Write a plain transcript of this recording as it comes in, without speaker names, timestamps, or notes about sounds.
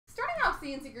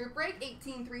CNC Group Break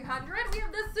 18300. We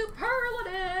have the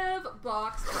Superlative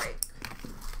Box Break.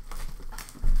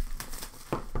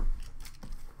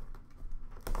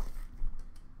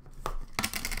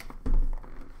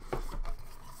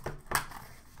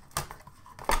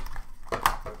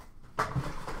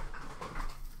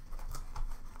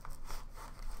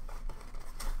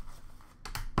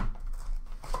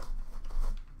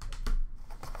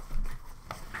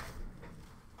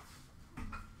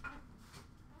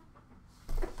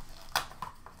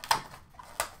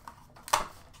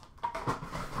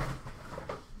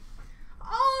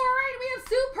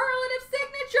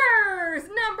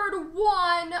 Numbered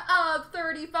 1 of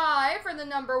 35 for the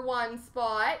number 1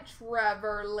 spot,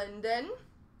 Trevor Linden.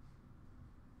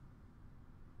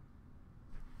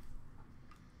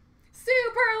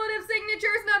 Superlative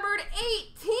signatures numbered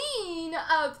 18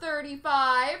 of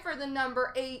 35 for the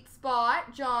number 8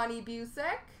 spot, Johnny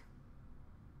Busick.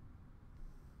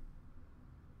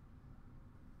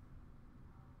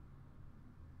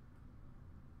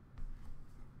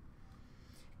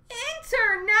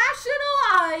 International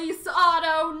Ice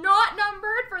Auto, not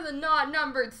numbered for the not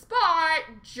numbered spot,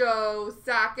 Joe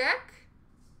Sakic.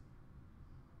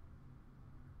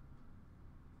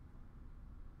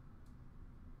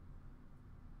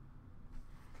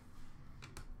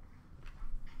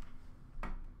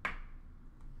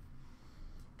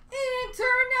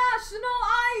 International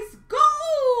Ice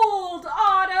Gold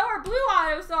Auto, or Blue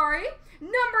Auto, sorry,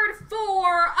 numbered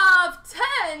 4 of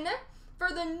 10 for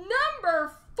the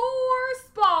number 4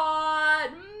 spot,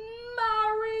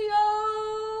 Mario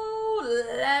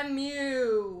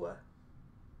Lemieux.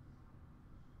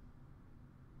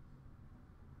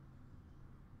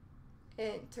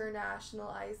 International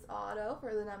Ice Auto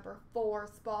for the number 4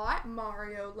 spot,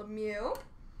 Mario Lemieux.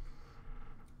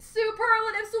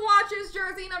 Superlative Swatches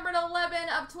jersey numbered 11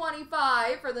 of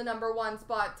 25 for the number 1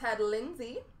 spot, Ted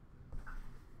Lindsay.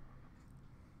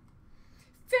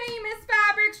 Famous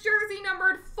Fabrics jersey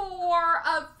numbered 4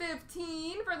 of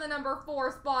 15 for the number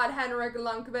 4 spot, Henrik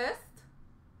Lundqvist.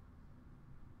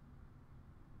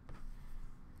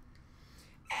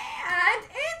 And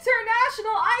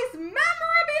International Ice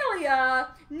Memorabilia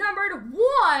numbered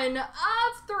 1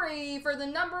 of 3 for the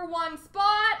number 1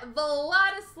 spot,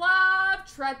 Vladislav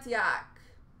Tretiak.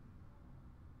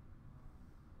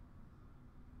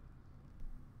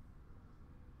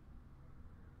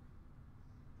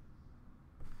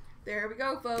 There we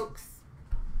go, folks.